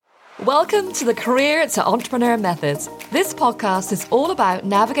Welcome to the Career to Entrepreneur Method. This podcast is all about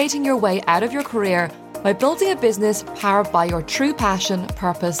navigating your way out of your career by building a business powered by your true passion,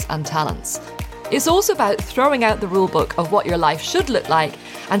 purpose, and talents. It's also about throwing out the rulebook of what your life should look like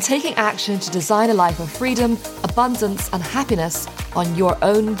and taking action to design a life of freedom, abundance, and happiness on your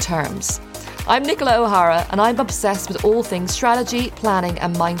own terms. I'm Nicola O'Hara, and I'm obsessed with all things strategy, planning,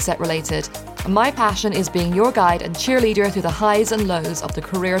 and mindset related. And my passion is being your guide and cheerleader through the highs and lows of the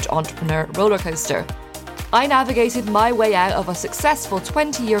career to entrepreneur roller coaster. I navigated my way out of a successful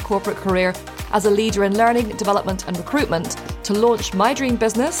 20-year corporate career as a leader in learning, development, and recruitment to launch my dream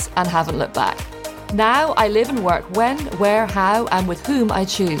business and haven't looked back. Now I live and work when, where, how, and with whom I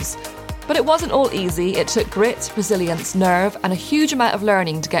choose. But it wasn't all easy. It took grit, resilience, nerve, and a huge amount of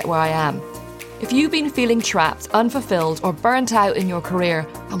learning to get where I am. If you've been feeling trapped, unfulfilled, or burnt out in your career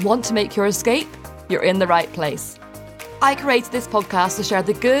and want to make your escape, you're in the right place. I created this podcast to share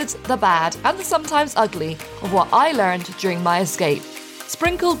the good, the bad, and the sometimes ugly of what I learned during my escape,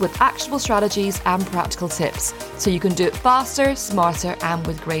 sprinkled with actionable strategies and practical tips, so you can do it faster, smarter, and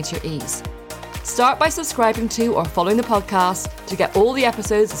with greater ease. Start by subscribing to or following the podcast to get all the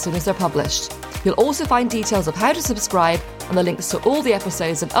episodes as soon as they're published. You'll also find details of how to subscribe and the links to all the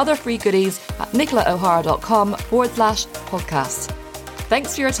episodes and other free goodies at nicolaohara.com/podcast.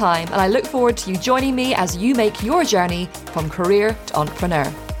 Thanks for your time, and I look forward to you joining me as you make your journey from career to entrepreneur.